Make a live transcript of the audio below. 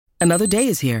Another day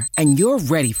is here, and you're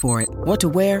ready for it. What to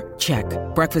wear? Check.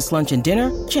 Breakfast, lunch, and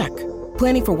dinner? Check.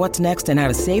 Planning for what's next and how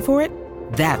to save for it?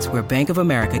 That's where Bank of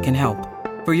America can help.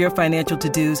 For your financial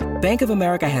to-dos, Bank of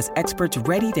America has experts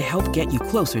ready to help get you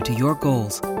closer to your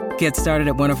goals. Get started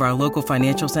at one of our local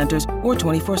financial centers or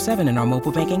 24/7 in our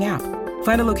mobile banking app.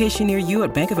 Find a location near you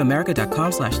at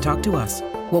bankofamerica.com/talktous.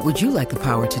 What would you like the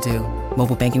power to do?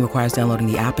 Mobile banking requires downloading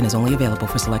the app and is only available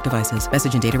for select devices.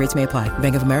 Message and data rates may apply.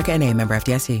 Bank of America N.A., member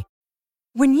FDIC.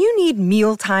 When you need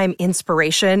mealtime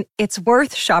inspiration, it's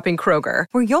worth shopping Kroger,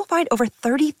 where you'll find over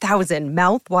 30,000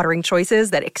 mouth-watering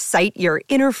choices that excite your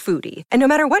inner foodie. And no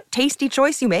matter what tasty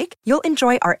choice you make, you'll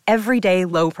enjoy our everyday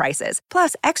low prices,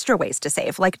 plus extra ways to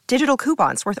save, like digital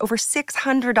coupons worth over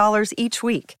 $600 each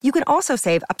week. You can also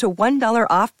save up to $1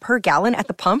 off per gallon at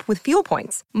the pump with fuel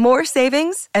points. More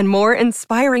savings and more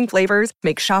inspiring flavors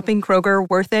make shopping Kroger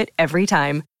worth it every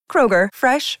time. Kroger,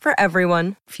 fresh for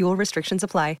everyone. Fuel restrictions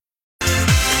apply.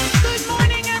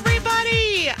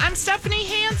 I'm Stephanie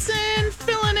Hansen,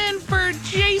 filling in for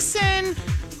Jason,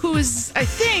 who's, I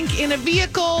think, in a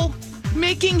vehicle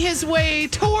making his way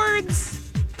towards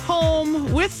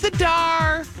home with the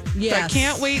Dar. Yes. So I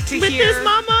can't wait to with hear. With his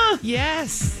mama.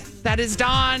 Yes. That is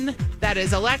Dawn. That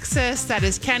is Alexis. That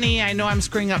is Kenny. I know I'm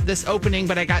screwing up this opening,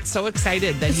 but I got so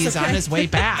excited that he's on his way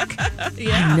back.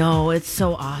 Yeah. I know. It's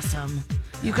so awesome.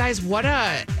 You guys, what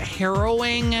a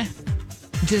harrowing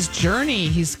just journey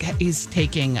he's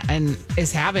taking and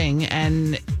is having,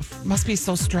 and must be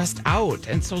so stressed out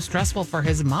and so stressful for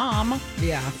his mom.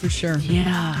 Yeah, for sure.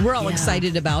 Yeah. We're all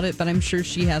excited about it, but I'm sure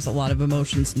she has a lot of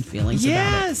emotions and feelings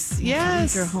about it.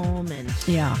 Yes. Her home and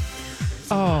yeah.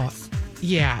 Oh,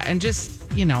 yeah. And just,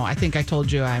 I think I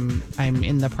told you I'm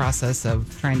in the process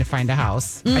of trying to find a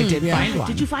house. I did find one.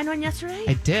 Did you find one yesterday?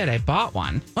 I did. I bought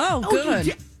one. Oh,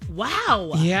 good.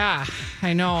 Wow. Yeah,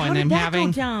 I know. How and did I'm that having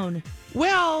go down?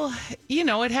 Well,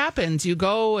 it happens. You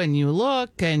go and you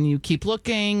look and you keep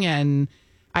looking, and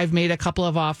I've made a couple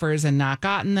of offers and not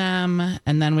gotten them.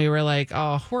 And then we were like,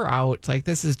 oh, we're out. Like,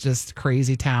 this is just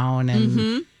crazy town.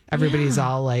 And everybody's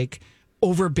all like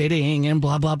overbidding and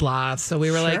blah, blah, blah. So we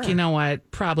were like, you know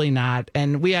what? Probably not.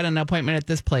 And we had an appointment at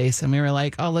this place, and we were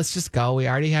like, oh, let's just go. We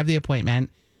already have the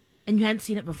appointment. And you hadn't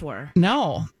seen it before?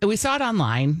 No. We saw it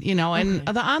online, and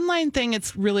the online thing,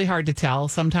 it's really hard to tell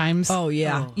sometimes. Oh,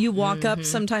 yeah. You walk up,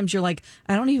 sometimes you're like,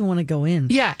 I don't even want to go in.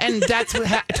 Yeah, and that's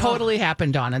what totally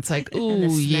happened on. It's like, ooh,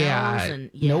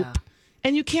 nope.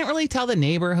 And you can't really tell the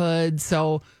neighborhood.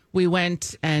 So we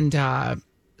went and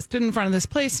stood in front of this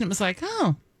place, and it was like,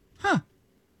 oh, huh.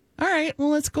 All right, well,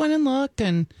 let's go in and look.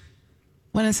 And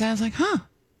when it said, I was like, huh,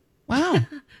 wow.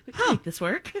 Make this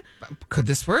work? Could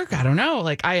this work? I don't know.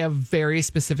 Like, I have very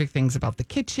specific things about the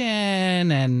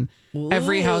kitchen, and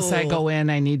every house I go in,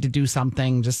 I need to do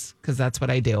something just because that's what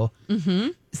I do.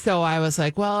 Mm-hmm. So I was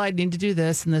like, well, I need to do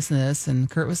this and this and this. And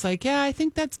Kurt was like, yeah, I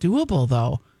think that's doable,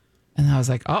 though. And I was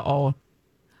like, uh-oh.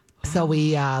 So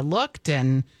we looked,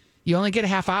 and you only get a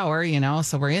half hour,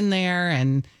 so we're in there,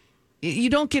 and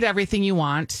you don't get everything you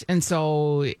want. And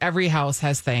so every house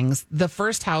has things. The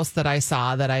first house that I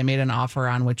saw that I made an offer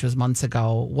on, which was months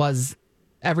ago,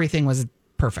 everything was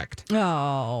perfect.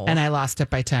 Oh. And I lost it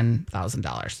by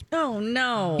 $10,000. Oh,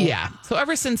 no. Yeah. So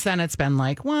ever since then, it's been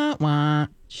like, wah, wah.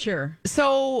 Sure.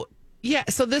 So, yeah.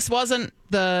 So this wasn't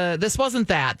that. This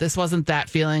wasn't that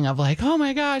feeling of like, oh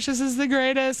my gosh, this is the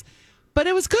greatest. But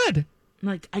it was good.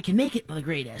 Like, I can make it the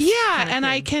greatest. Yeah. And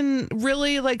I can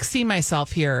really see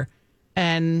myself here.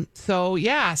 And so,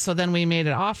 so then we made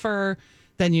an offer.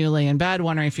 Then you lay in bed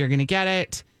wondering if you're going to get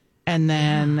it. And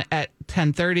then at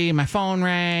 10:30, my phone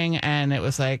rang, and it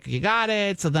was like, you got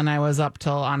it. So then I was up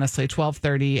till, honestly,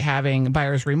 12:30 having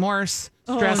buyer's remorse,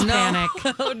 stress, panic.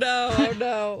 Oh,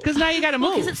 no. Because now you got to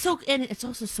move. Because and it's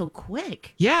also so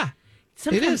quick. Yeah.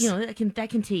 Sometimes, it is. that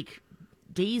can take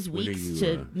days, weeks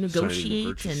to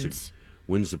negotiate.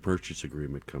 When's the purchase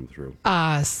agreement come through?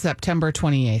 September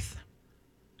 28th.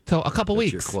 So a couple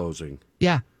weeks. Your closing.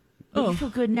 Yeah. You feel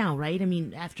good now, right? I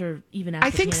mean, after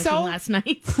I think so. Last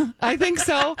night. I think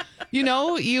so.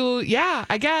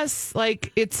 I guess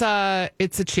it's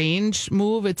a change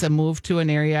move. It's a move to an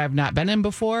area I've not been in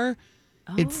before.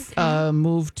 It's a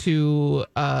move to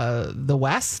the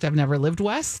West. I've never lived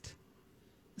West.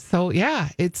 So yeah,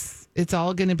 it's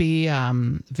all going to be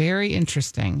very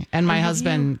interesting. And my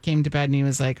husband came to bed and he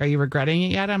was like, "Are you regretting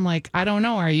it yet?" I'm like, "I don't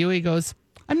know. Are you?" He goes,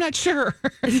 "I'm not sure."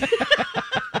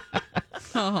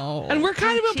 Oh, and we're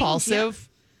kind of impulsive.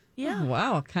 Yeah.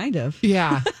 Wow, kind of.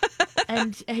 Yeah.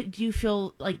 And do you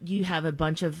feel like you have a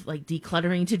bunch of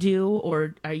decluttering to do,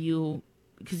 or are you?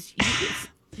 Because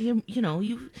you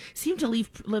seem to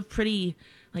live pretty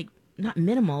not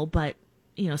minimal, but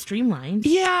streamlined.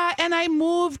 Yeah, and I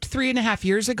moved 3.5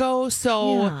 years ago,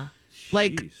 so Yeah.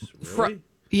 like, Jeez, fr- really?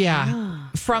 yeah,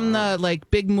 from the like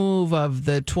big move of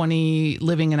the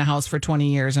living in a house for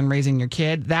 20 years and raising your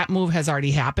kid, that move has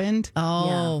already happened.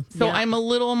 Oh, So Yeah. I'm a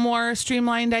little more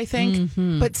streamlined, I think,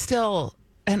 but still.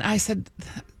 And I said,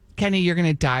 Kenny, you're going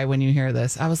to die when you hear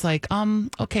this. I was like,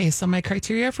 okay, so my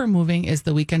criteria for moving is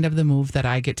the weekend of the move that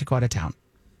I get to go out of town.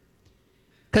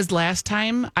 Because last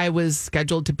time I was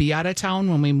scheduled to be out of town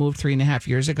when we moved 3.5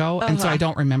 years ago. And so I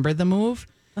don't remember the move.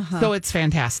 So it's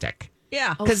fantastic.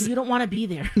 yeah. Oh, so you don't want to be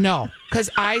there. No, because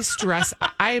I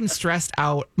am stressed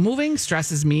out. Moving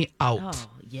stresses me out. Oh,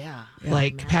 yeah.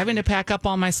 Like having to pack up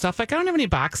all my stuff. Like I don't have any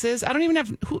boxes. I don't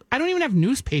even have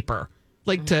newspaper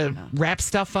like to wrap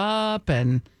stuff up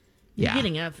and You yeah.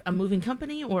 getting a moving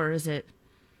company, or is it?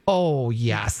 Oh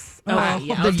yes. Oh,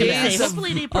 yeah. I the was gonna say, days of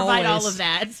hopefully they provide all always. of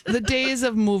that. the days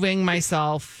of moving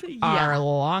myself are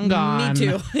long gone. Me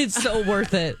too. It's so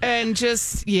worth it. And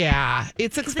just it's they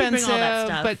bring expensive, all that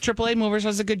stuff. but AAA Movers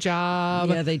does a good job.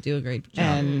 Yeah, they do a great job.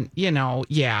 And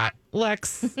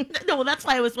Lex. No, that's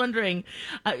why I was wondering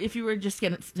if you were just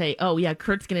going to say, "Oh yeah,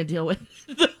 Kurt's going to deal with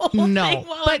the whole No, thing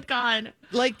while but- I'm gone."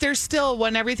 Like there's still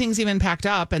when everything's even packed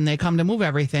up and they come to move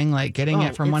everything, like getting Oh,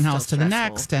 it from it's one still house to the stressful.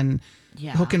 next and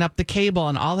Yeah. hooking up the cable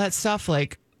and all that stuff.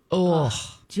 Like, oh,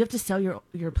 Do you have to sell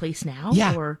your place now?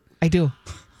 yeah, Or I do.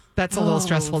 That's a little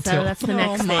stressful so too. That's the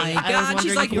next Oh thing. my I was God!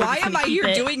 She's wondering like, if you were why just am gonna I keep here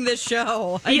it. doing this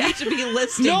show? I need to be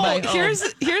listing No, my home.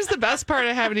 here's the best part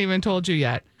I haven't even told you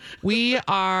yet. We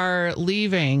are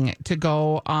leaving to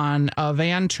go on a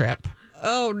van trip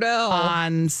Oh no!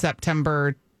 on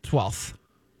September 12th.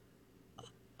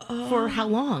 For how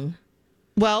long?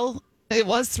 Well, it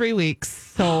was 3 weeks,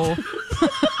 so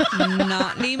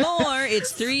Not anymore.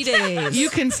 It's 3 days. you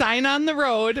can sign on the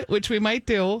road, which we might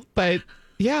do, but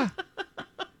yeah.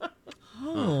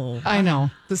 Oh. I know.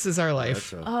 This is our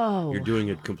life. You're doing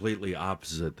it completely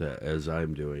opposite as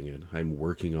I'm doing it. I'm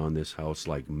working on this house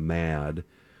like mad,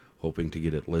 hoping to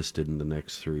get it listed in the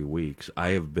next 3 weeks. I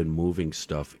have been moving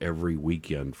stuff every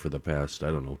weekend for the past,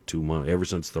 2 months, ever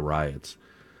since the riots.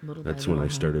 That's when I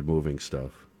started moving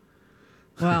stuff.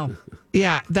 Wow.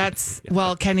 Yeah, that's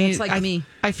well, Kenny. That's like I, me.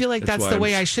 I feel like that's why the I'm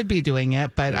way I s- should be doing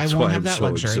it, but I That's won't why have I'm that so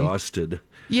luxury. exhausted.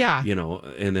 Yeah.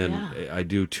 And then I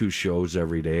do 2 shows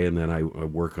every day, and then I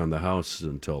work on the house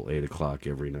until 8 o'clock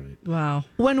every night. Wow.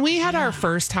 When we had our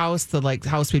first house, the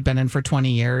house we'd been in for 20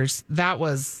 years, that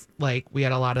was like we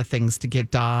had a lot of things to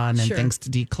get done and Sure. things to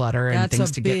declutter and That's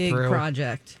things a to big get through.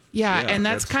 project. Yeah, and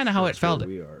that's kind of how it felt. where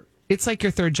we are. It's like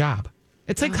your third job.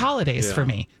 It's like holidays for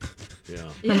me. Yeah.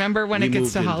 Remember when We it gets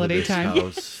moved to into holiday this time?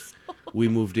 house- We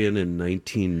moved in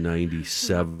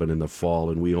 1997 in the fall,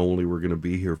 and we only were going to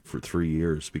be here for 3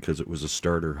 years because it was a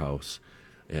starter house.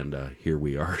 And here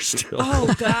we are still.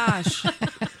 Oh gosh.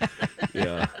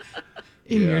 Yeah.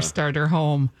 In Yeah. your starter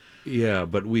home. Yeah,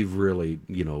 but we've really,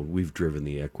 we've driven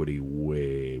the equity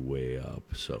way, way up.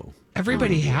 So,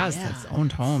 Everybody has that's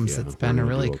owned homes. Yeah, It's been a we're gonna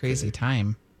really do okay. crazy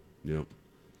time. yep.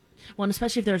 Well, and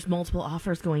especially if there's multiple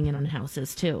offers going in on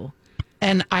houses too.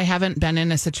 And I haven't been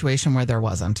in a situation where there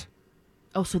wasn't.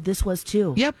 Oh, so this was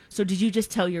too. Yep. So did you just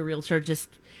tell your realtor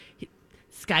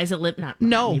sky's the limit? Not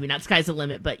No. maybe not sky's the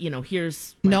limit, but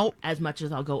here's No. as much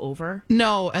as I'll go over.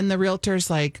 No, and the realtor's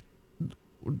like,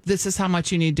 this is how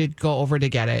much you need to go over to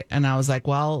get it. And I was like,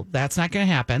 well, that's not going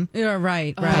to happen. You're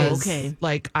right. Oh, Right. okay.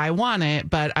 Like, I want it,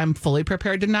 but I'm fully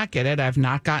prepared to not get it. I've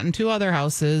not gotten 2 other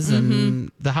houses,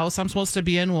 and the house I'm supposed to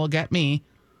be in will get me.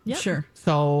 Yep. Sure.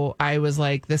 So I was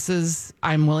like,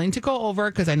 I'm willing to go over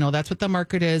because I know that's what the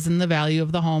market is and the value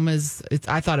of the home is.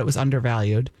 I thought it was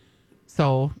undervalued.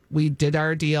 So we did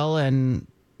our deal and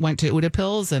went to Uda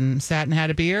Pills and sat and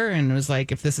had a beer and was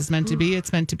like, if this is meant to be,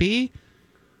 it's meant to be.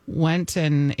 Went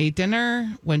and ate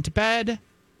dinner, went to bed,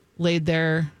 laid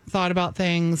there, thought about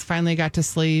things, finally got to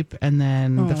sleep. And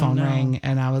then the phone rang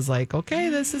and I was like, okay,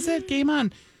 this is it. Game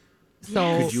on.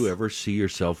 So Could you ever see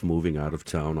yourself moving out of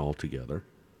town altogether?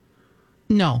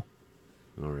 no.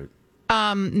 All right.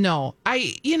 No,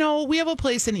 we have a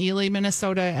place in Ely,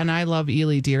 Minnesota, and I love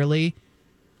Ely dearly.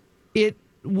 It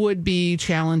would be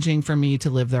challenging for me to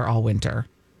live there all winter.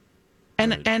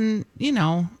 And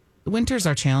winters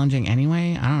are challenging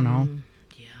anyway. I don't know.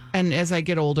 Yeah. And as I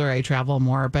get older, I travel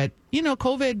more, but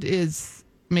COVID is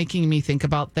making me think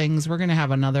about things. We're going to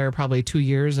have another probably 2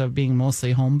 years of being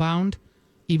mostly homebound,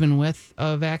 even with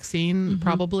a vaccine,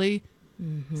 probably.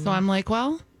 So I'm like,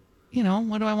 well,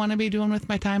 what do I want to be doing with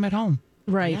my time at home?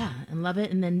 Right. Yeah, and love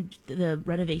it. And then the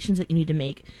renovations that you need to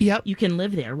make. Yep. You can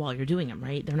live there while you're doing them,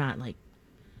 right? They're not like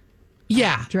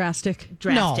Yeah. Drastic.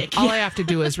 drastic. No, all I have to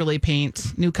do is really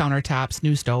paint, new countertops,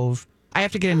 new stove, I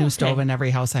have to get a new stove in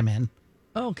every house I'm in.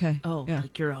 Oh, okay. Oh, Yeah.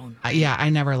 like your own. Yeah, I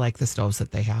never like the stoves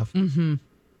that they have. Mm-hmm.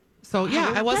 So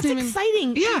yeah, I wasn't That's even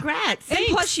exciting. Yeah. Congrats. And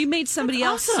plus, you made somebody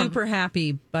That's else awesome. super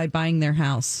happy by buying their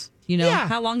house. You know, Yeah.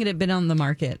 how long had it been on the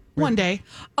market? one day.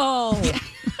 Oh,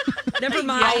 never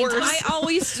mind.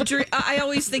 I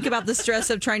always think about the stress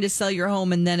of trying to sell your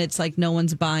home, and then it's like no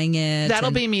one's buying it. That'll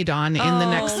and- be me, Dawn, in the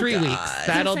next 3 weeks.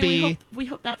 That'll be We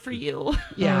hope that for you.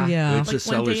 yeah. Oh, yeah. It's Like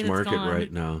a one day seller's and it's market gone.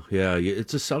 right now. Yeah,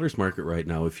 it's a seller's market right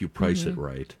now if you price it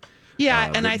right.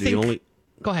 Yeah, and the- I the think only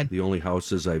go ahead. the only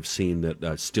houses I've seen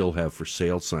that still have for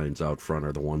sale signs out front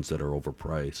are the ones that are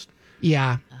overpriced.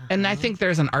 Yeah. And I think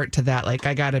there's an art to that. Like,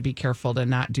 I got to be careful to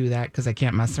not do that because I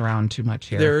can't mess around too much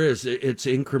here. There is. It's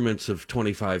increments of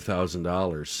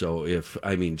 $25,000. So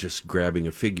just grabbing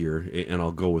a figure, and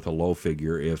I'll go with a low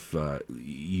figure. If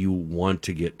you want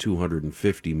to get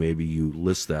 250, maybe you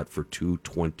list that for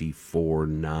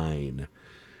 224.9,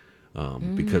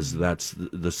 because that's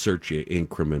the search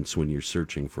increments when you're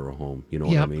searching for a home. You know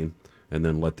what I Yep. mean? And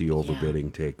then let the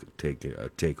overbidding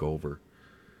take over.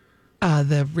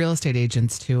 The real estate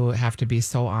agents, too, have to be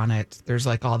so on it. There's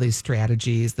like all these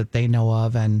strategies that they know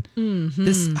of. And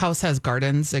this house has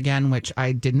gardens, again, which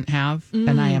I didn't have.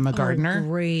 And I am a gardener. Oh,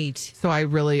 great. So I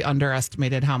really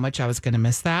underestimated how much I was going to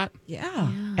miss that. Yeah.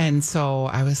 And so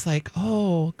I was like,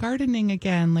 oh, gardening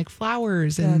again, like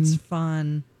flowers and That's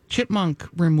fun. chipmunk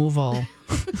removal.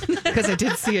 Because I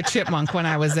did see a chipmunk when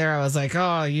I was there. I was like,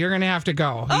 oh, you're going to have to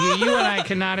go. You and I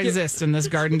cannot exist in this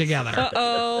garden together.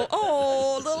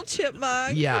 Oh, little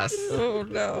chipmunk. Yes. Oh,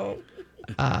 no.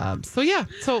 Wow,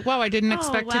 I didn't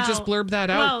expect to just wow. blurb that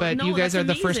out, Wow, but no, you guys are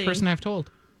that's the first amazing. person I've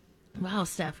told. Wow,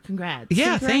 Steph, congrats.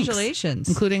 Yeah, thanks. Congratulations.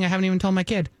 Including I haven't even told my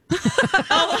kid.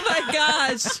 Oh, my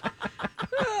gosh.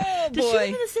 Oh, Does she live boy.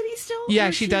 in the city still? Yeah,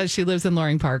 Or she does. She lives in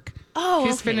Loring Park. Oh,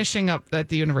 She's okay. finishing up at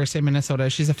the University of Minnesota.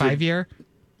 She's a 5-year.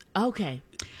 Okay.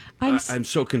 I'm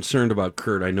so concerned about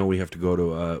Kurt. I know we have to go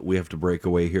to we have to break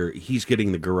away here. He's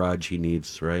getting the garage he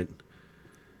needs, right?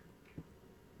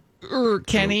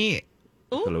 Kenny,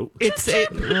 Hello. it's a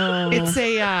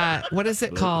what is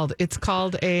it called? It's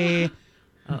called a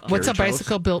what's a Carriage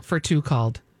bicycle built for two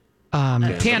called?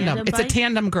 Tandem. tandem It's a bike?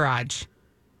 tandem garage.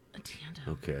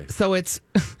 Okay. So it's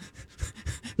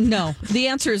No. The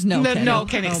answer is no. no,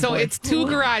 Kenny. Oh, So boy. it's two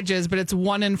garages, but it's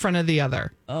one in front of the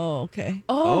other. Oh, okay.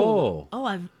 Oh.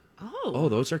 Oh,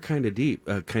 Those are kind of deep,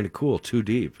 kind of cool. Too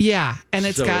deep. Yeah, and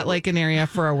it's So- got like an area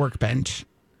for a workbench.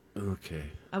 Okay.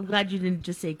 I'm glad you didn't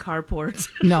just say carport.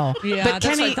 No, Yeah, but that's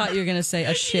Kenny, what I thought you were going to say.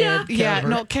 A shed. yeah, cover.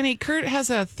 no, Kenny. Kurt has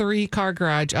a 3-car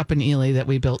garage up in Ely that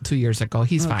we built 2 years ago.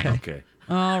 He's fine. Okay.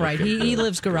 All right. Okay, He good.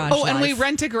 lives garage Oh, and we life.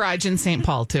 rent a garage in St.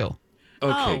 Paul too.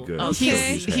 Okay. Oh, Good.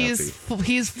 okay.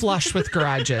 He's flush with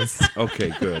garages.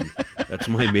 Okay. Good. That's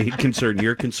my main concern.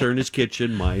 Your concern is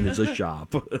kitchen. Mine is a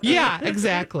shop. Yeah,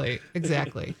 exactly.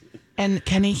 And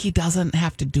Kenny, he doesn't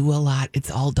have to do a lot.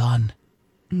 It's all done.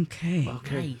 Okay.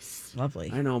 Nice. Lovely.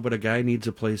 I know, but a guy needs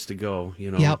a place to go.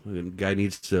 You know, Yep. a guy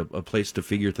needs a place to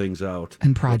figure things out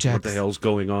And What projects. the hell's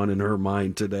going on in her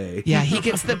mind today? Yeah, he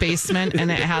gets the basement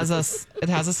and it has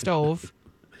a stove.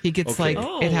 He gets Okay.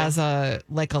 it has a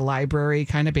library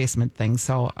kind of basement thing.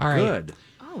 So all right. Good.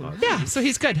 Yeah, so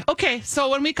he's good. Okay, so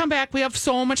when we come back, we have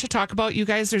so much to talk about. You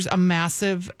guys, there's a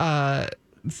massive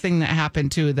thing that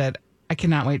happened too that I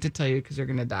cannot wait to tell you because you're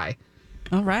going to die.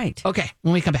 All right. Okay,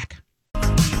 when we come back.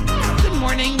 Good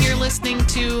morning. You're listening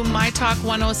to My Talk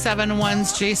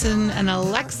 1071's Jason and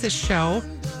Alexis show.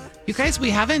 You guys, we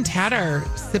haven't had our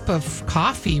sip of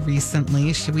coffee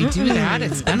recently. Should we do that?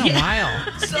 It's been a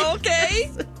while.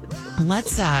 Okay.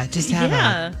 Let's just have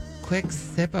Yeah. a quick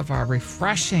sip of our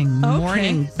refreshing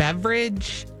morning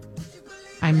beverage.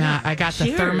 I got the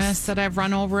Cheers. thermos that I've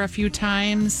run over a few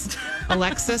times.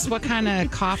 Alexis, what kind of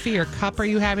coffee or cup are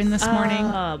you having this morning?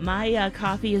 My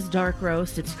coffee is dark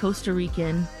roast. It's Costa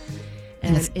Rican,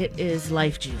 and it is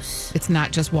Life Juice. It's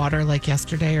not just water like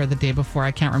yesterday or the day before.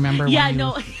 I can't remember. Yeah, when you...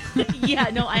 no, yeah,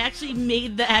 no. I actually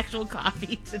made the actual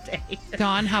coffee today.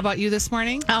 Dawn, how about you this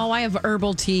morning? Oh, I have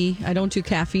herbal tea. I don't do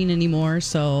caffeine anymore,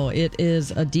 so it is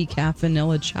a decaf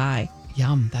vanilla chai.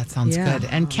 Yum, that sounds Yeah. good.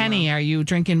 And Kenny, are you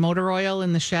drinking motor oil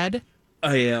in the shed?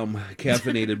 I am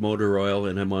caffeinated motor oil,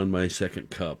 and I'm on my second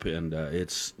cup, and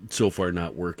it's so far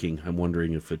not working. I'm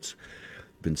wondering if it's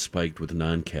been spiked with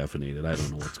non-caffeinated. I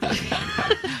don't know what's going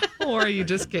on. Or you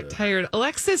just get tired.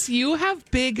 Alexis, you have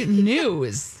big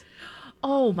news.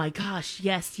 Oh my gosh,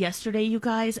 yes, yesterday you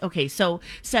guys. Okay, so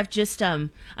Steph, just I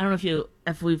don't know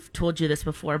if we've told you this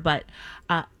before, but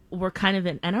we're kind of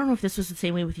in, and I don't know if this was the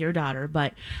same way with your daughter,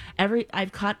 but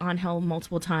I've caught Angel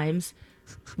multiple times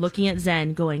looking at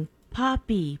Zen going,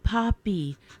 Poppy,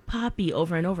 Poppy, Poppy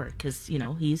over and over because,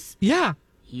 he's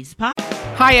Poppy.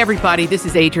 Hi, everybody. This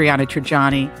is Adriana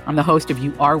Trajani. I'm the host of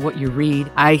You Are What You Read.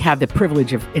 I have the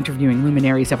privilege of interviewing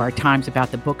luminaries of our times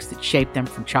about the books that shaped them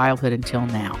from childhood until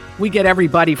now. We get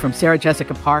everybody from Sarah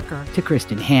Jessica Parker to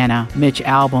Kristen Hanna, Mitch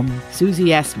Albom, Susie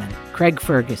Essman, Craig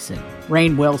Ferguson,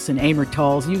 Rainn Wilson, Amor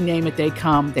Tolls, you name it, they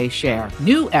come, they share.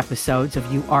 New episodes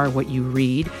of You Are What You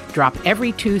Read drop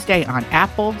every Tuesday on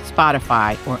Apple,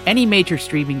 Spotify, or any major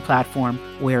streaming platform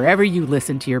wherever you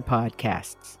listen to your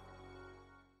podcasts.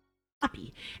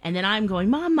 And then I'm going,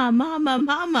 Mama, Mama,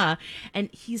 Mama. And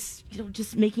he's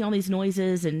just making all these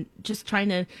noises and just trying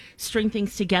to string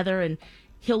things together. And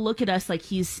he'll look at us like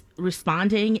he's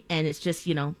responding. And it's just,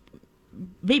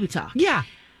 baby talk. Yeah.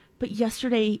 But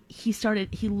yesterday he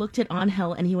looked at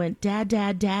Angel and he went, Dad,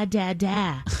 Dad, Dad, Dad,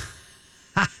 Dad.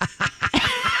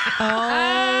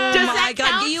 My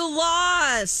God, you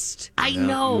lost. I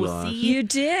know. See, you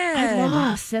did. I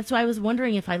lost. That's why I was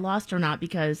wondering if I lost or not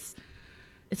because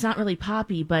it's not really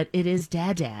Poppy, but it is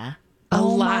Dada.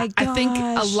 My gosh. I think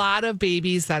a lot of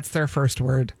babies, that's their first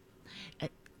word.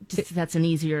 That's an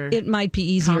easier. It might be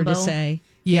easier combo. to say.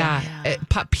 Yeah.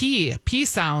 P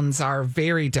sounds are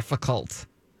very difficult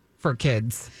for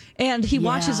kids. And he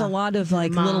watches a lot of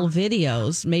little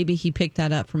videos. Maybe he picked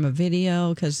that up from a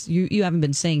video because you haven't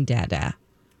been saying Dada.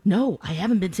 No, I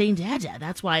haven't been saying Dada.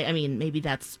 That's why. I mean, maybe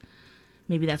that's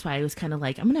why I was kind of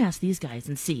like, I'm going to ask these guys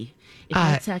and see if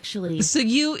that's actually. So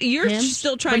you're him?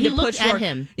 still trying to push at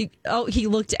him. Oh, he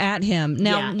looked at him.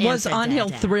 Now, was Angel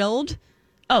thrilled?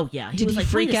 Oh yeah, Did he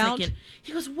freak out? Second.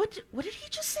 He goes, "What did he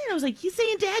just say?" And I was like, "He's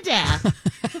saying Dada."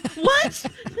 What?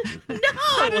 No.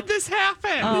 How did this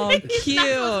happen? Oh, He's cute. not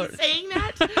supposed to be saying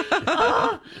that.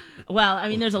 Oh. Well, I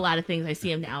mean, there's a lot of things I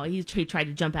see him now. He tried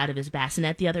to jump out of his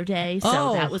bassinet the other day,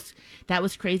 so that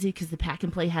was crazy because the Pack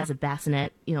and Play has a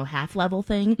bassinet, half level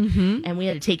thing, and we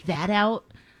had to take that out.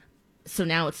 So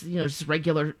now it's just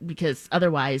regular because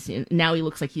otherwise now he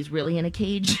looks like he's really in a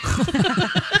cage.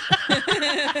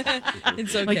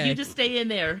 It's okay. Like you just stay in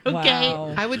there, okay?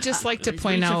 Wow. I would just like to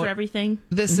point out out for everything.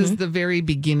 This is the very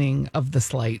beginning of the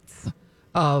slights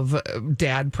of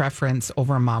dad preference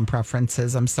over mom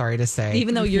preferences. I'm sorry to say,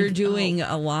 Even though you're doing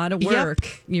a lot of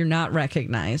work, you're not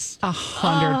recognized.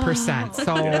 100%.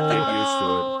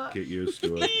 So Get used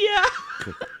to it. Yeah.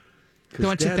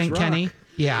 don't you think, Kenny?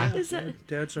 Yeah.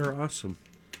 Dads are awesome.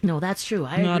 No, that's true.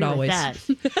 I Not agree always.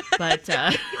 with that. But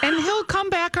And he'll come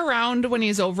back around when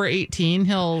he's over 18.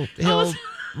 He'll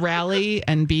rally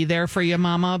and be there for you,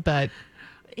 Mama. But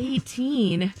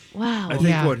 18. Wow. I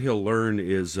think what he'll learn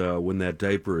is when that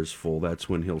diaper is full, that's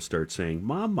when he'll start saying,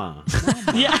 Mama.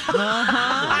 Mama.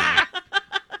 Yeah.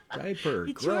 Diaper.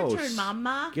 It's gross. your turn,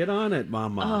 Mama. Get on it,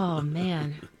 Mama. Oh,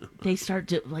 man. They start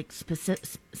to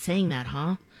saying that,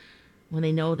 huh? When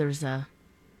they know there's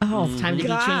it's time to be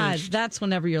changed. That's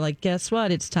whenever you're like, guess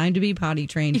what? It's time to be potty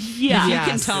trained. Yeah. If you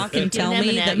can talk and tell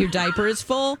me that your diaper is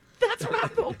full. That's what I'm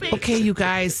hoping. okay, you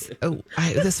guys,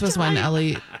 this was when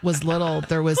Ellie was little.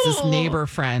 There was this neighbor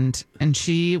friend, and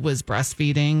she was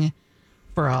breastfeeding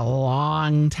for a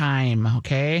long time,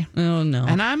 okay? Oh, no.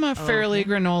 And I'm a fairly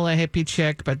granola hippie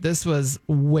chick, but this was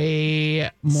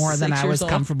way more than 6 I years was old.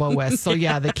 comfortable with. So,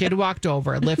 yeah, the kid walked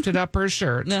over, lifted up her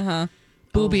shirt.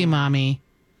 Booby mommy.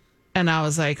 And I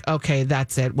was like, okay,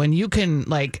 that's it. When you can,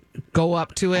 go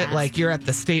up to it like you're at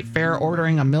the state fair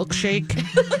ordering a milkshake,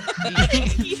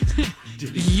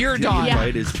 you're done. Did he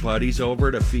invite his buddies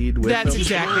over to feed with That's him?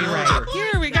 exactly right.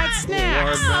 Here, we got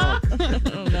snacks. Warm milk.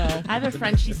 Oh, no. I have a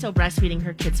friend, she's still breastfeeding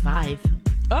her kid's 5.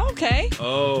 Okay.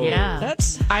 Oh. Yeah.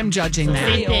 That's I'm judging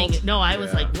that. Same thing. No, I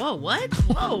was like, whoa, what?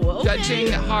 Whoa, okay.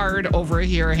 Judging hard over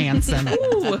here, Hanson.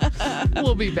 Ooh.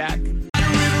 We'll be back.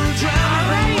 All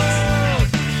right.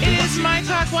 It is My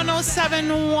Talk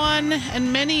 107.1,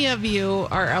 and many of you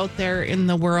are out there in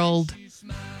the world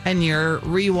and you're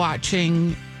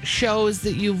rewatching shows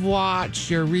that you've watched,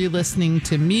 you're re-listening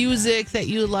to music that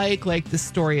you like The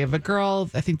Story of a Girl.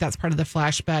 I think that's part of the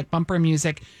flashback bumper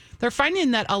music. They're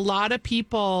finding that a lot of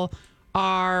people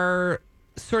are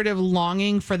sort of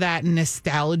longing for that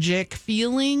nostalgic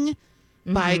feeling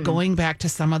by going back to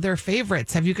some of their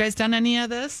favorites. Have you guys done any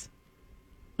of this?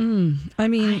 I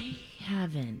mean, I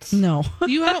haven't. no.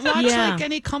 You haven't watched Yeah.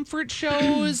 any comfort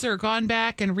shows or gone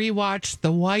back and rewatched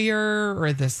The Wire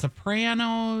or The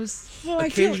Sopranos?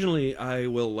 Occasionally, I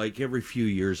will, every few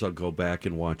years, I'll go back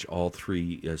and watch all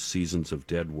 3 seasons of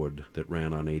Deadwood that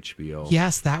ran on HBO.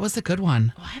 Yes, that was a good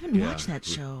one. Oh, I haven't watched that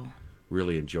show.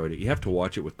 really enjoyed it. You have to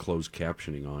watch it with closed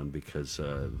captioning on because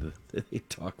they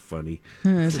talk funny.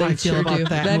 That's how I feel about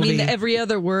that I movie. mean, every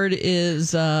other word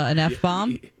is an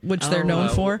F-bomb, which they're known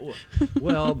for.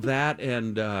 Well, that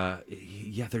and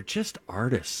they're just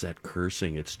artists at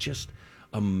cursing. It's just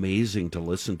amazing to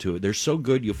listen to it. They're so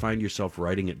good you find yourself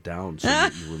writing it down so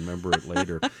that you remember it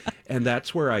later. And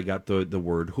that's where I got the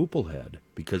word hooplehead,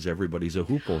 because everybody's a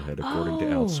hooplehead according to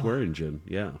Al Swearingen.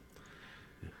 Yeah.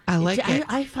 I like it.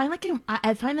 I find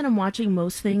that I'm watching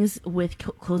most things with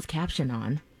closed caption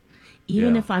on,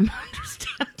 even if I'm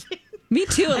understanding. Me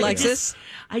too, Alexis.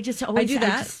 I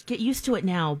just get used to it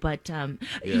now. But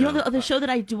you know, the show that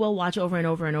I will watch over and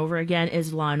over and over again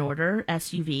is Law and Order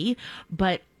SUV.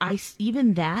 But I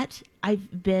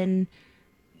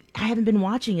haven't been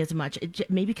watching as much.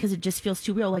 Maybe because it just feels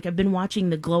too real. Like I've been watching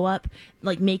the glow up,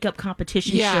 like makeup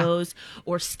competition shows,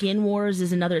 or Skin Wars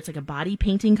is another. It's like a body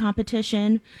painting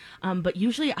competition. But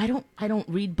usually I don't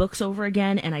read books over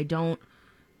again, and I don't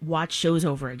watch shows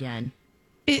over again.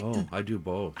 I do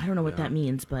both. I don't know what that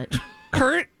means, but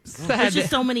Kurt said, there's just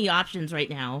so many options right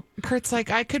now. Kurt's like,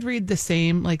 I could read the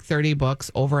same 30 books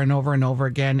over and over and over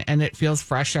again, and it feels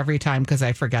fresh every time because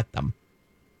I forget them.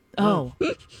 Oh,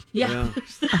 yeah.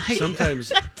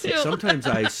 Sometimes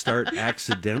I start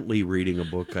accidentally reading a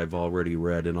book I've already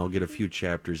read, and I'll get a few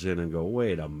chapters in and go,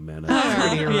 "Wait a minute, I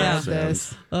already read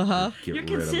this." You're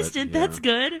consistent. That's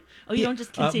good. Oh, you don't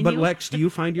just continue. But Lex, do you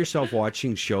find yourself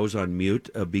watching shows on mute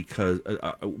because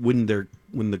when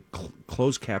the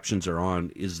closed captions are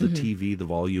on, is the TV the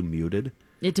volume muted?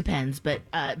 It depends, but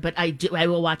I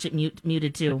will watch it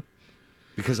muted too.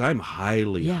 Because I'm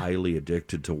highly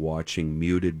addicted to watching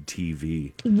muted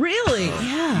TV. Really?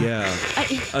 Yeah.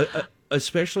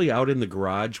 Especially out in the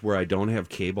garage where I don't have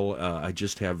cable. I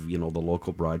just have, the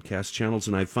local broadcast channels.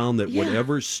 And I found that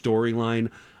whatever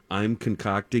storyline I'm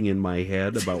concocting in my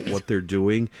head about what they're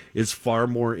doing is far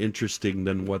more interesting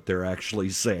than what they're actually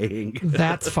saying.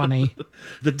 That's funny.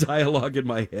 The dialogue in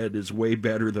my head is way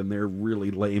better than their really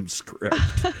lame script.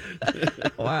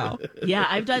 Wow. Yeah,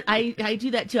 I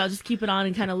do that too. I'll just keep it on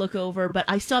and kind of look over, but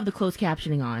I still have the closed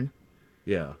captioning on.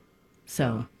 Yeah.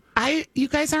 So you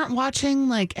guys aren't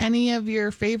watching any of your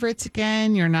favorites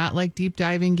again? You're not deep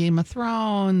diving Game of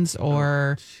Thrones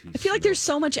or I feel like there's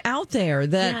so much out there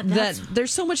that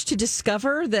there's so much to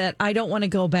discover that I don't want to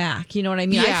go back. You know what I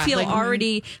mean? Yeah, I feel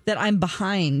already that I'm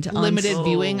behind limited on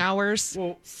viewing hours.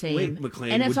 Well, same. wait,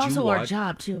 McLean, and it's would also you our watch?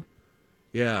 job too.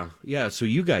 Yeah. So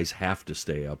you guys have to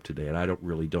stay up to date. I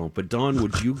don't. But Dawn,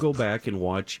 would you go back and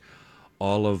watch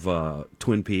all of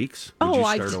Twin Peaks? Would you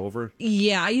start over?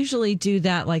 Yeah, I usually do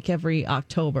that every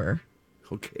October.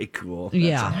 Okay, cool.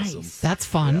 Yeah. That's awesome. Nice. That's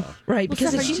fun. Yeah. Right, Well,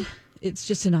 because it's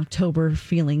just an October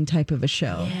feeling type of a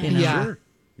show. Yeah. You know? Yeah. Sure.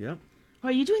 Yeah.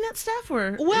 Are you doing that stuff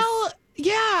or? Well,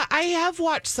 yeah, I have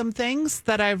watched some things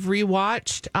that I've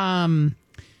rewatched.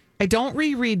 I don't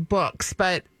reread books,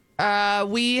 but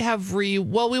we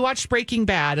watched Breaking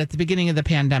Bad at the beginning of the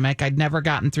pandemic. I'd never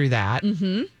gotten through that.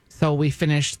 Mm-hmm. So we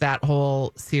finished that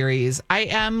whole series. I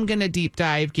am going to deep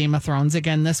dive Game of Thrones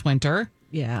again this winter.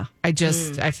 Yeah. I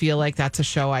feel like that's a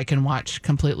show I can watch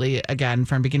completely again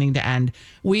from beginning to end.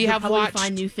 We have watched.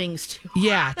 Find new things too.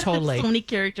 Yeah, totally. So many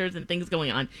characters and things going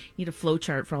on. You need a flow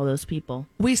chart for all those people.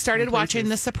 We started watching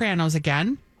The Sopranos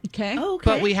again. Okay. Okay.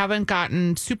 But we haven't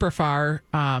gotten super far.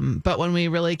 But when we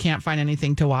really can't find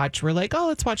anything to watch, we're like,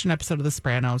 let's watch an episode of The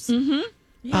Sopranos. Mm-hmm.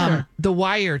 Yeah. The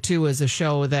Wire, too, is a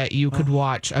show that you could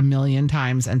watch a million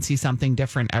times and see something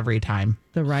different every time.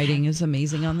 The writing is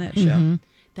amazing on that show. Mm-hmm.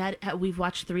 That we've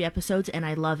watched 3 episodes and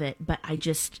I love it, but I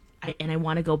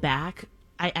want to go back.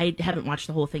 I haven't watched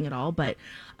the whole thing at all, but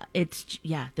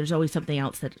there's always something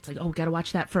else that it's gotta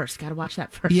watch that first.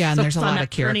 Yeah, and So there's a it's on lot of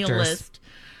that perennial characters. list.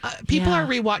 People Yeah. are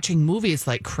rewatching movies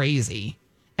like crazy.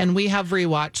 And we have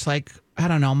rewatched, I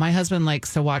don't know, my husband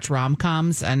likes to watch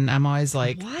rom-coms, and I'm always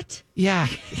like, What? yeah.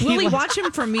 Will he watch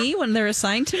them for me when they're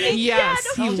assigned to me? Yes,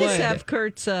 he I'll just would. have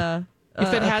Kurt's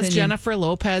If it has opinion. Jennifer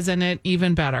Lopez in it,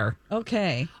 even better.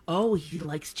 Okay. Oh, he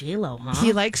likes J-Lo, huh?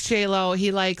 He likes J-Lo.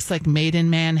 He likes Made in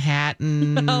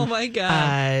Manhattan. Oh, my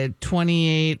God.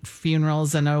 28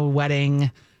 funerals and a wedding,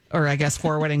 or I guess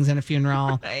 4 weddings and a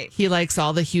funeral. Right. He likes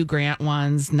all the Hugh Grant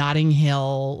ones, Notting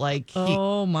Hill.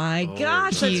 Oh, my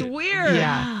gosh. That's weird.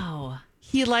 Yeah. Wow.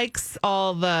 He likes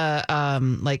all the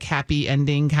happy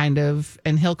ending kind of,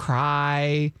 and he'll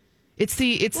cry. I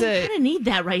kind of need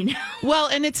that right now. Well,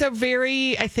 and it's a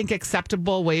very, I think,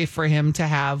 acceptable way for him to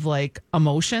have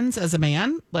emotions as a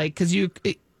man, because you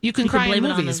can cry in blame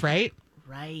it on movies, him. right?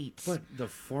 Right. But the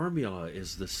formula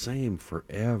is the same for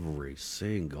every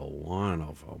single one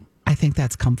of them. I think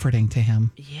that's comforting to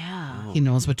him. Yeah. He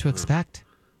knows what to expect.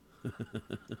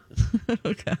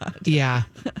 Oh, God. Yeah,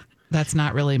 that's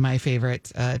not really my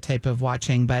favorite type of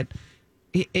watching, but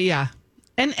yeah.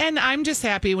 And I'm just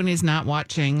happy when he's not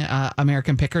watching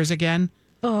American Pickers again.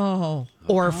 Oh.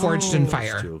 Or Forged in Those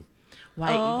Fire. two.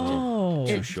 Why? Oh.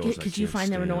 Two shows I Could you can't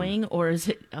find them stand. annoying, or is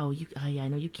it? Oh, yeah, I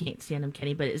know you can't stand them,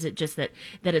 Kenny. But is it just that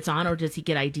it's on, or does he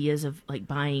get ideas of like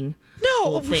buying? No,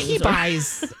 old things, he or-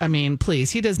 buys. I mean,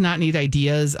 please, he does not need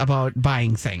ideas about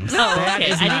buying things. Oh, That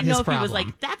okay. is I not didn't his know if problem. he was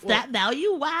like, "That's that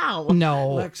value." Wow.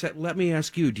 No, Alexa, let me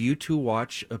ask you: do you two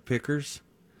watch Pickers?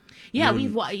 Yeah,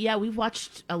 we've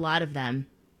watched a lot of them.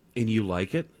 And you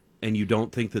like it? And you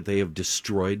don't think that they have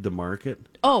destroyed the market?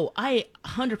 Oh, I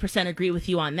 100% agree with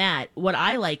you on that. What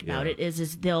I like about it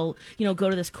is they'll, go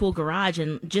to this cool garage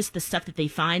and just the stuff that they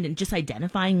find and just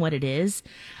identifying what it is.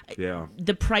 Yeah.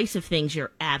 The price of things,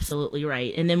 you're absolutely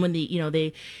right. And then when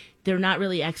they're not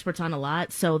really experts on a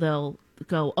lot, so they'll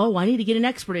go, "Oh, I need to get an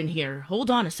expert in here. Hold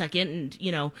on a second,"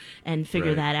 and figure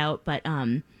Right. that out. But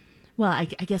well, I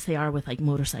guess they are with like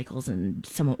motorcycles and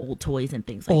some old toys and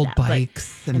things like Old that. But-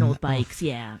 bikes and and- old bikes,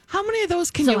 yeah. how many of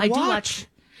those can So you I watch? do watch.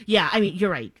 Yeah, I mean,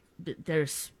 you're right.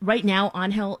 There's right now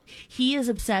Angel. He is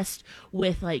obsessed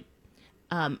with like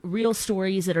real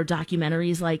stories that are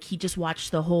documentaries. Like he just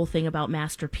watched the whole thing about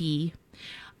Master P.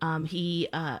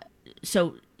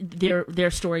 So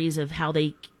their stories of how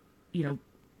they,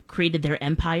 created their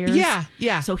empires. Yeah,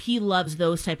 yeah. So he loves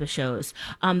those type of shows.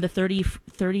 The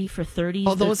 30 for 30.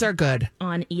 Oh, those are good.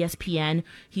 On ESPN.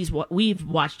 We've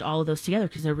watched all of those together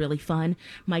because they're really fun.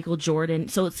 Michael Jordan.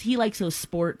 So he likes those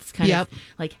sports kind Yep. of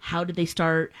like how did they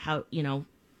start? How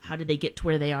did they get to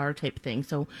where they are type thing.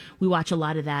 So we watch a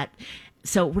lot of that.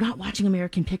 So we're not watching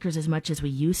American Pickers as much as we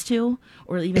used to,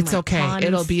 or even It's like okay. Pawn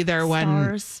It'll be there when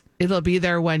Stars. it'll be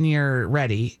there when you're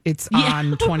ready. It's Yeah.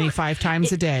 on 25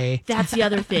 times a day. That's the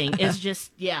other thing. Is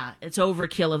just it's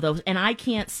overkill of those, and I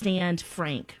can't stand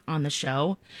Frank on the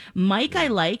show. Mike I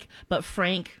like, but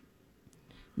Frank,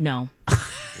 no.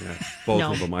 Yeah. Both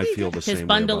No. of them, I feel the same His way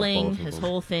bundling, about both of his them.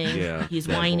 whole thing. Yeah, He's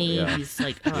that whole- whiny. yeah. He's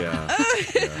like, Yeah.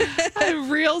 I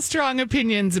have real strong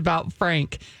opinions about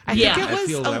Frank. I Yeah. think it I was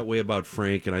feel a- that way about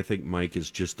Frank, and I think Mike is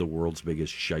just the world's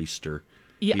biggest shyster.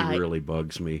 Yeah, he really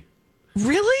bugs me.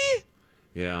 really.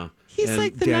 Yeah. He's and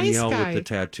like the nice Danielle guy. with the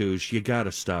tattoos. You got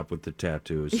to stop with the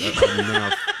tattoos.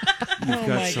 Enough. You've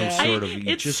got some sort of. You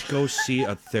It's- just go see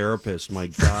a therapist. My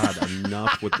God,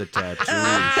 enough with the tattoos.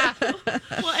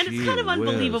 well, and it's kind of Gee whiz.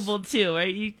 unbelievable too,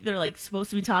 right? They're like supposed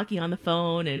to be talking on the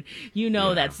phone, and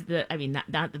that's the. I mean, not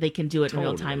that they can do it in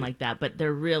real time Totally. like that, but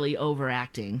they're really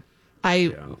overacting.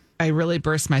 I really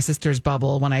burst my sister's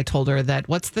bubble when I told her that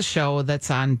what's the show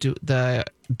that's on the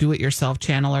Do It Yourself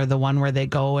channel, or the one where they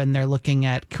go and they're looking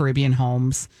at Caribbean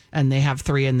homes and they have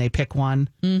 3 and they pick one.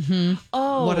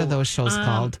 Oh, What are those shows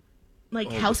called?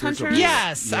 like House there's a- Hunters?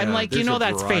 Yes, I'm like, there's a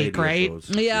that's fake, variety of right?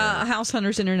 those. Yeah, House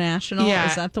Hunters International. Yeah,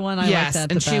 Is that the one? I yes, like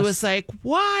that. and the she best. was like,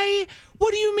 "Why?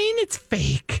 What do you mean it's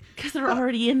fake?" Because they're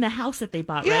already in the house that they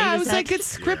bought, Yeah, right? I Is was that- like,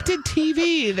 "It's scripted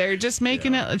TV. They're just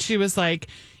making it." And she was like,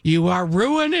 "You are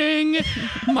ruining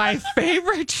my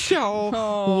favorite show.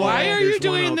 Why are you There's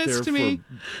one doing out this there to me?"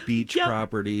 for beach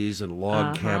properties and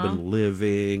log cabin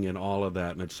living and all of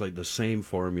that, and it's like the same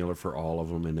formula for all of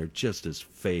them, and they're just as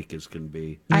fake as can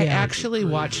be. I actually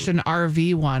watched an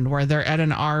RV one where they're at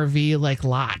an RV like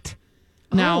lot.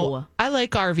 Now, Oh. I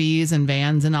like RVs and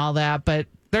vans and all that, but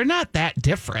they're not that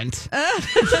different.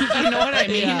 You know what I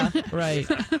mean? Yeah, right.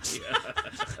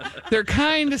 They're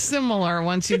kind of similar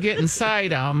once you get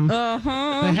inside them. They have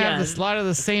Yeah. a lot of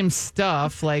the same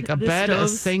stuff, like a bed, a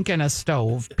stoves. sink, and a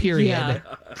stove, period. Yeah.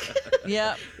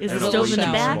 Yeah. Is And the a stove in the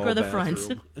small back or the bathroom.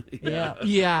 front? Yeah.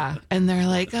 Yeah. And they're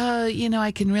like, oh,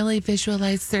 I can really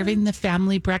visualize serving the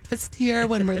family breakfast here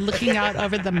when we're looking out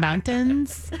over the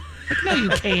mountains. Like, no, you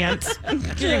can't.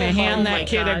 You're going to hand my that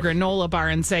kid a gosh. granola bar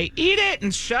and say, eat it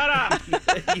and shut up.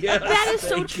 That is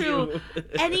so true.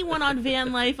 Anyone on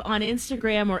Van Life on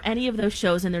Instagram or any of those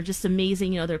shows, and they're just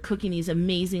amazing. They're cooking these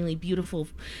amazingly beautiful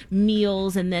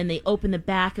meals, and then they open the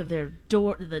back of their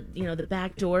door, the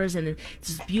back doors, and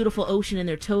it's this beautiful ocean, and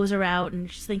their toes are out, and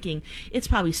just thinking it's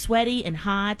probably sweaty and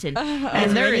hot, and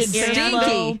there is sand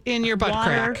sand in your butt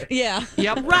water. crack. Yeah.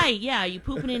 Yep. Right? Yeah, you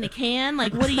pooping in a can?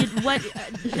 Like, what do you? What?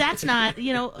 That's not.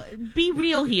 Be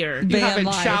real here. You Van haven't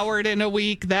life. showered in a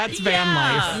week. That's van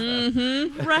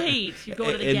life. Right. You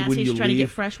go to the And gas when station you trying to get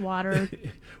leave- fresh water.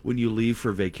 when you leave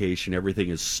for vacation, everything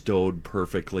is stowed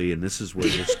perfectly, and this is where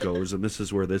this goes, and this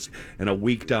is where this, and a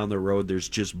week down the road, there's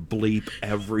just bleep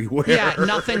everywhere. Yeah,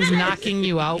 nothing's knocking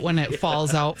you out when it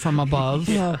falls out from above.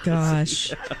 Oh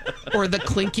gosh. Or the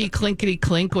clinkety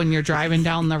clink when you're driving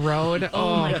down the road.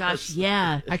 Oh my gosh,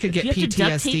 yeah. I could get Do you have to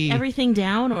duct PTSD. tape everything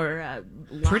down or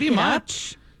lock Pretty it up?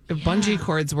 much. Bungee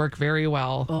cords work very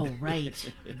well. Oh, right.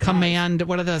 Command,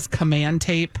 what are those? Command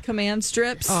tape? Command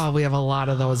strips. Oh, we have a lot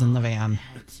of those in the van.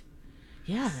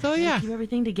 Yeah. So, gotta yeah. keep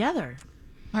everything together.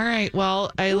 All right.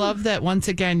 Well, I love that once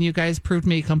again you guys proved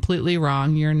me completely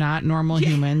wrong. You're not normal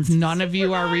humans. None of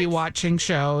you are rewatching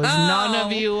shows. None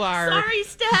of you are Sorry,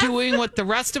 Steph. doing what the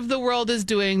rest of the world is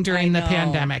doing during the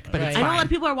pandemic. But it's I know a lot fine. of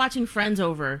people are watching Friends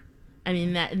over. I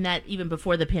mean, that even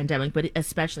before the pandemic, but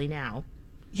especially now.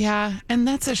 Yeah, and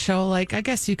that's a show, like, I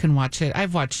guess you can watch it.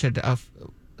 I've watched it a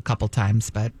couple times,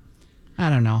 but I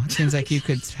don't know. It seems like you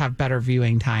could have better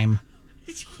viewing time.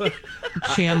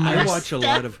 Chandler. I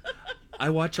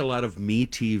watch a lot of Me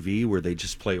TV where they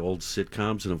just play old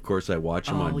sitcoms, and of course I watch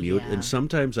them on mute. yeah. And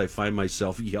sometimes I find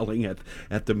myself yelling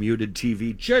at the muted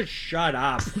TV, "Just shut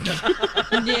up!"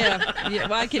 Yeah.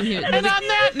 Well, I can hear. And on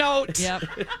that note, Yep.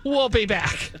 we'll be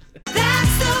back.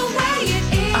 That's the way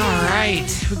it is. All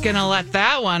right, we're going to let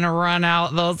that one run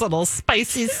out, those little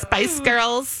spicy Spice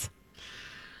Girls.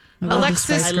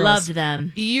 Alexis, I loved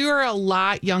them. you're a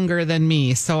lot younger than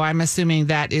me, so I'm assuming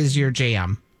that is your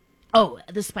jam. Oh,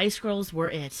 the Spice Girls were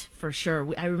it for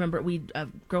sure. I remember we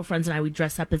girlfriends and I would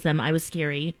dress up as them. I was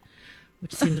scary,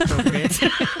 which seems appropriate.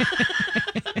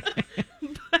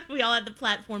 But we all had the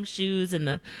platform shoes and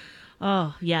the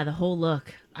the whole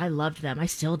look. I loved them. I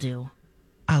still do.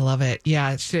 I love it.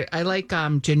 Yeah, I like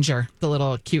Ginger, the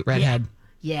little cute redhead.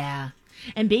 Yeah.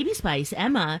 And Baby Spice,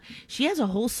 Emma, she has a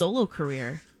whole solo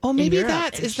career. Oh, in maybe Europe,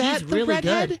 and is that she's the really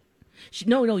redhead? good.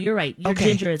 No, you're right. Your Okay.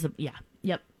 Ginger is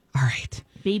yep. All right.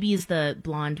 Baby is the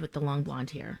blonde with the long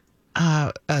blonde hair.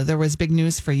 There was big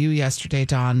news for you yesterday,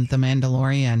 Dawn, The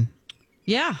Mandalorian.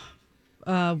 Yeah.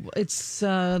 It's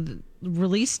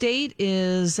release date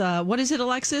is what is it,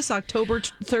 Alexis? October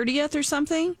 30th or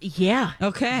something? Yeah.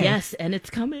 Okay. Yes, and it's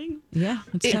coming. Yeah,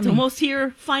 It's coming. almost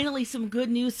here. Finally, some good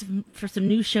news for some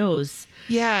new shows.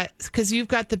 Yeah, because you've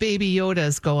got the baby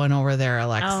Yodas going over there,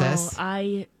 Alexis. So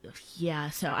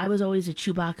I was always a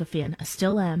Chewbacca fan. I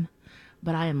still am,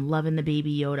 but I am loving the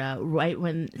baby Yoda. Right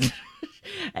when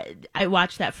I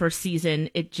watched that first season,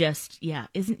 it just,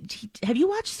 have you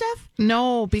watched stuff?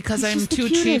 No, because He's I'm just the too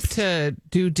cheap cutest. to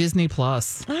do Disney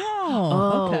Plus.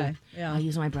 Oh, okay. I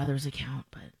use my brother's account,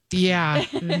 but Yeah.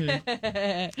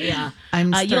 yeah.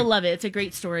 I'm You'll love it. It's a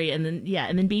great story. And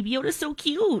then Baby Yoda's so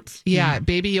cute. Yeah,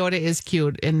 Baby Yoda is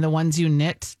cute. And the ones you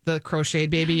knit, the crocheted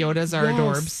Baby Yodas are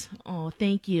adorbs. Oh,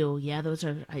 thank you. Yeah, those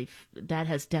are, that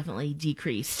has definitely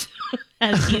decreased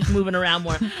as he's moving around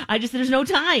more. There's no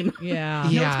time. Yeah. No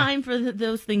Yeah. time for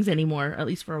those things anymore, at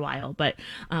least for a while. But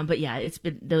yeah,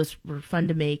 those were fun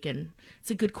to make, and it's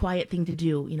a good quiet thing to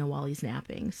do, while he's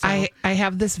napping. So I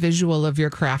have this visual of your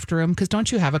craft room, because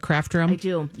don't you have a craft room? I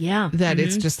do. Yeah. That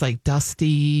it's just like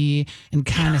dusty and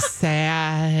kind of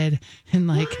sad and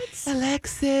like,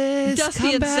 Alexis, Dusty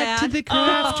come and back to sad? the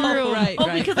craft room. Right.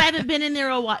 Oh, because I haven't been in there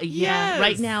a while. Yeah, Yes.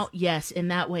 right now, yes. In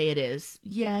that way it is.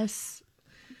 Yes.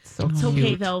 So It's okay,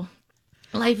 cute. though.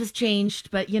 Life has changed,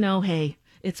 but, hey,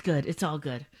 it's good. It's all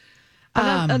good.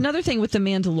 Another thing with The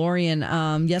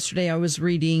Mandalorian, yesterday I was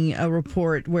reading a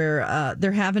report where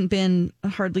there haven't been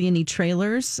hardly any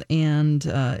trailers, and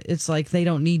it's like they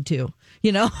don't need to.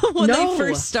 When they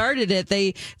first started it,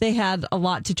 they had a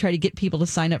lot to try to get people to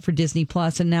sign up for Disney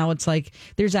Plus, and now it's like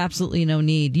there's absolutely no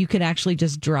need. You could actually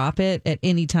just drop it at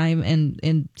any time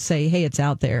and say, hey, it's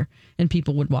out there, and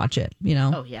people would watch it,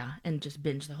 Oh, yeah. And just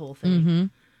binge the whole thing.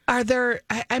 Are there,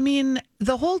 I mean,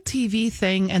 the whole TV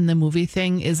thing and the movie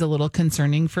thing is a little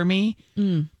concerning for me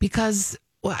because,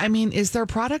 is there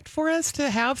product for us to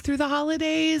have through the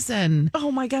holidays? And Oh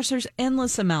my gosh, there's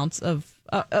endless amounts of,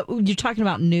 you're talking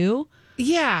about new?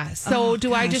 yeah, so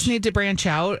do I just need to branch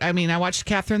out? I watched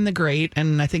Catherine the Great,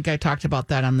 and I think I talked about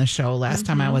that on the show last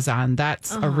time I was on.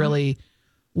 That's a really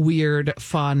weird,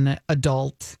 fun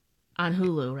adult. On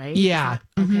Hulu, right? Yeah.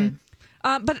 Okay.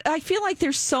 But I feel like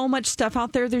there's so much stuff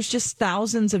out there. There's just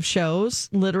thousands of shows,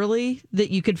 literally,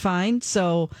 that you could find.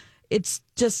 So it's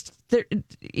just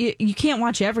you can't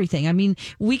watch everything.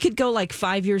 We could go like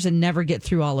 5 years and never get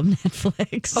through all of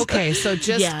Netflix. Okay, so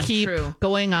just Yeah, keep true.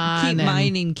 going on. Keep and-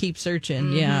 mining, keep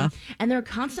searching. Yeah. And they're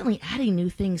constantly adding new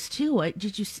things, too.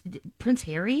 Did you see Prince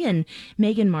Harry and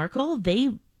Meghan Markle?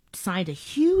 They signed a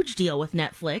huge deal with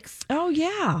Netflix. Oh,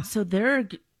 yeah. So they're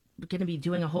going to be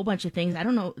doing a whole bunch of things. I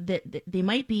don't know that they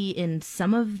might be in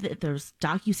some of there's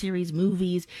docuseries,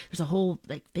 movies. There's a whole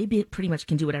pretty much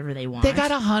can do whatever they want. They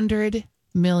got $100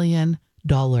 million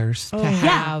to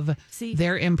have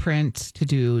their imprint, to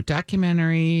do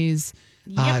documentaries,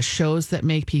 shows that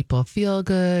make people feel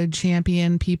good,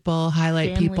 champion people,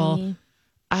 highlight people.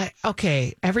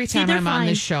 Every time I'm on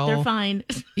this show, they're fine.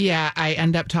 Yeah, I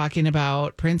end up talking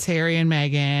about Prince Harry and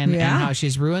Meghan and how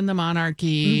she's ruined the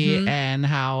monarchy and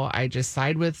how I just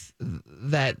side with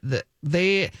that.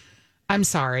 I'm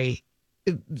sorry.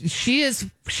 She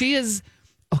is.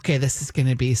 Okay, this is going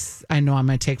to be, I know I'm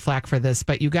going to take flack for this,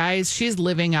 but you guys, she's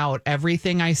living out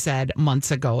everything I said months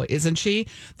ago, isn't she?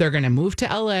 They're going to move to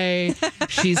LA.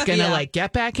 She's going to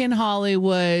get back in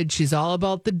Hollywood. She's all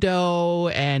about the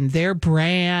dough and their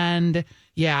brand.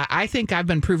 Yeah, I think I've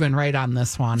been proven right on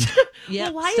this one.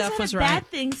 Well, why is that a bad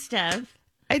thing, Steph?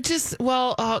 I just,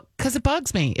 because it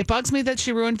bugs me. It bugs me that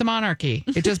she ruined the monarchy.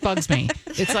 It just bugs me.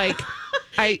 It's like,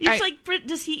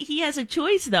 does he has a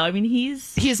choice though? I mean,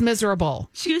 he's miserable.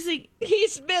 Choosing.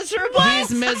 He's miserable.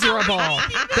 He's miserable.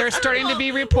 There's starting to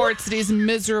be reports that he's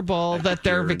miserable, that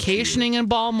they're vacationing in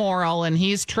Balmoral and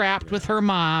he's trapped with her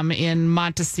mom in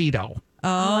Montecito.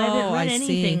 I haven't read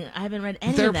anything. See. I haven't read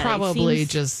any They're of that. probably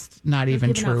just not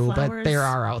even true, but they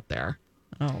are out there.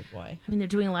 Oh boy. I mean, they're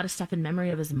doing a lot of stuff in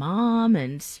memory of his mom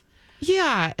and.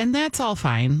 Yeah, and that's all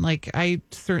fine. Like, I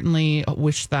certainly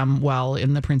wish them well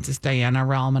in the Princess Diana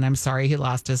realm, and I'm sorry he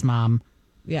lost his mom.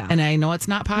 Yeah. And I know it's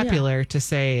not popular to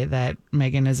say that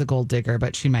Meghan is a gold digger,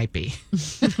 but she might be.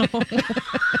 If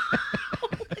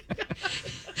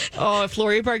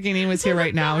Lori Bargini was here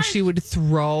right now, she would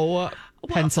throw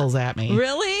pencils at me.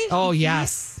 Really? Oh,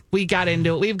 yes. We've gotten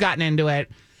into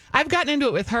it. I've gotten into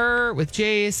it with her, with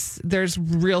Jace. There's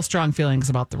real strong feelings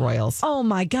about the royals. Oh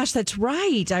my gosh, that's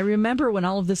right. I remember when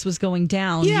all of this was going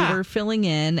down. Yeah. You were filling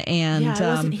in, and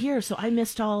I wasn't here, so I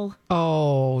missed all.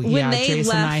 Oh, when yeah. they Jace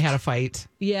left, and I had a fight.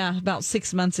 Yeah, about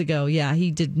 6 months ago. Yeah,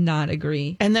 he did not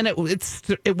agree. And then it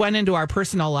went into our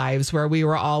personal lives where we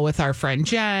were all with our friend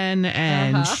Jen,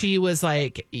 and she was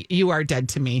like, "You are dead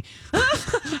to me."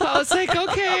 I was like,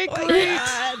 "Okay, great."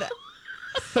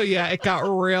 So yeah, it got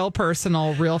real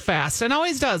personal real fast, and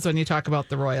always does when you talk about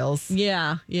the royals.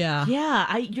 Yeah. You're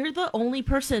the only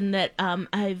person that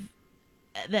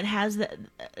that has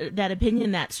that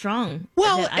opinion that strong.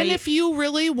 Well, and if you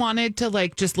really wanted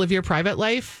to just live your private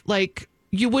life,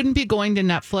 you wouldn't be going to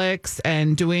Netflix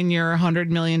and doing your $100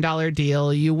 million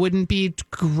deal. You wouldn't be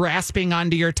grasping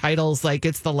onto your titles like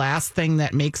it's the last thing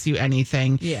that makes you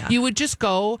anything. Yeah. You would just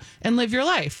go and live your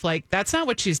life. That's not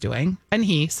what she's doing.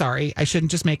 And sorry, I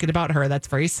shouldn't just make it about her. That's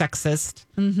very sexist.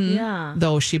 Mm-hmm. Yeah.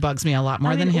 Though she bugs me a lot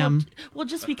more than him. Well,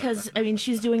 just because,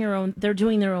 she's doing her own, they're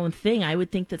doing their own thing. I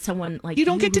would think that someone like you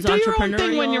don't get to who's do your own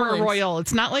thing when you're a entrepreneurial royal.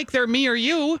 It's not like they're me or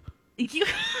you.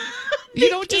 You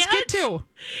don't just get to.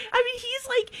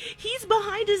 He's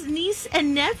behind his niece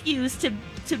and nephews to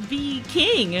be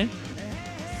king.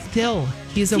 Still,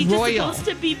 he's a royal. Just supposed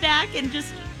to be back and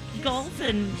just golf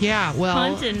and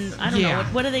hunt and I don't know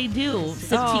what do they do?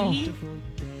 Sip tea?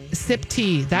 Sip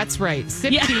tea. That's right.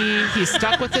 Sip tea. He's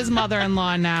stuck with his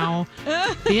mother-in-law now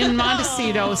in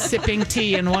Montecito, sipping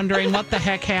tea and wondering what the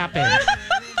heck happened.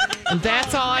 And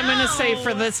that's all I'm going to say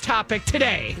for this topic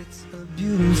today.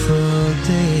 Beautiful.